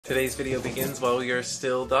Today's video begins while we are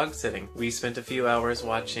still dog sitting. We spent a few hours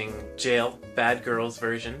watching Jail, Bad Girls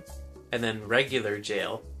version, and then regular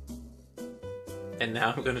Jail. And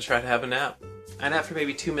now I'm going to try to have a nap. I napped for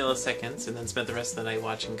maybe 2 milliseconds and then spent the rest of the night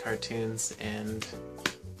watching cartoons, and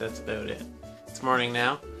that's about it. It's morning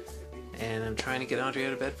now, and I'm trying to get Audrey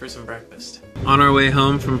out of bed for some breakfast. On our way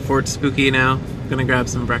home from Fort Spooky now, I'm gonna grab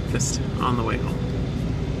some breakfast on the way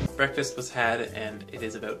home. Breakfast was had, and it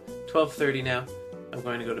is about 12:30 now. I'm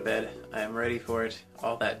going to go to bed. I am ready for it.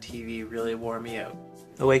 All that TV really wore me out.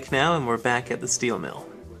 Awake now, and we're back at the steel mill.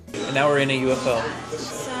 And now we're in a UFO.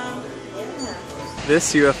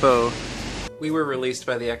 This UFO, we were released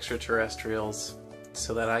by the extraterrestrials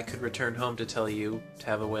so that I could return home to tell you to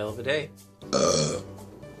have a whale of a day.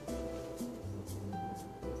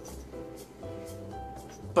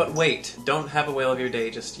 But wait, don't have a whale of your day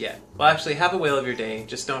just yet. Well, actually, have a whale of your day,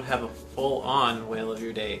 just don't have a full-on whale of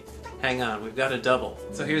your day. Hang on, we've got a double.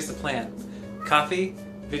 So here's the plan. Coffee,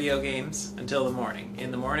 video games, until the morning. In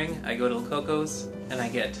the morning, I go to Coco's, and I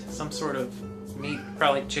get some sort of meat,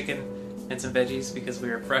 probably chicken, and some veggies, because we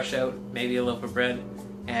were fresh out, maybe a loaf of bread,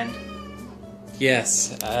 and...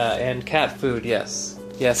 yes, and cat food, yes.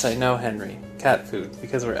 Yes, I know, Henry. Cat food,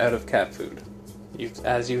 because we're out of cat food.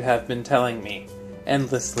 As you have been telling me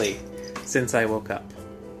endlessly since I woke up.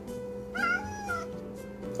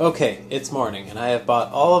 Okay, it's morning, and I have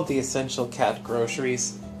bought all of the essential cat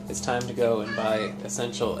groceries. It's time to go and buy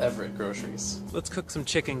essential Everett groceries. Let's cook some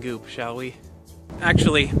chicken goop, shall we?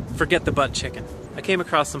 Actually, forget the butt chicken. I came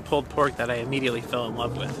across some pulled pork that I immediately fell in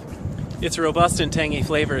love with. Its robust and tangy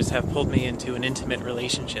flavors have pulled me into an intimate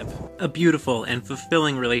relationship. A beautiful and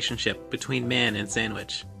fulfilling relationship between man and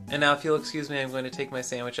sandwich. And now, if you'll excuse me, I'm going to take my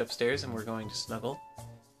sandwich upstairs and we're going to snuggle.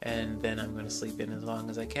 And then I'm going to sleep in as long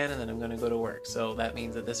as I can, and then I'm going to go to work. So that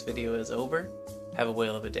means that this video is over. Have a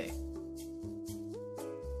whale of a day.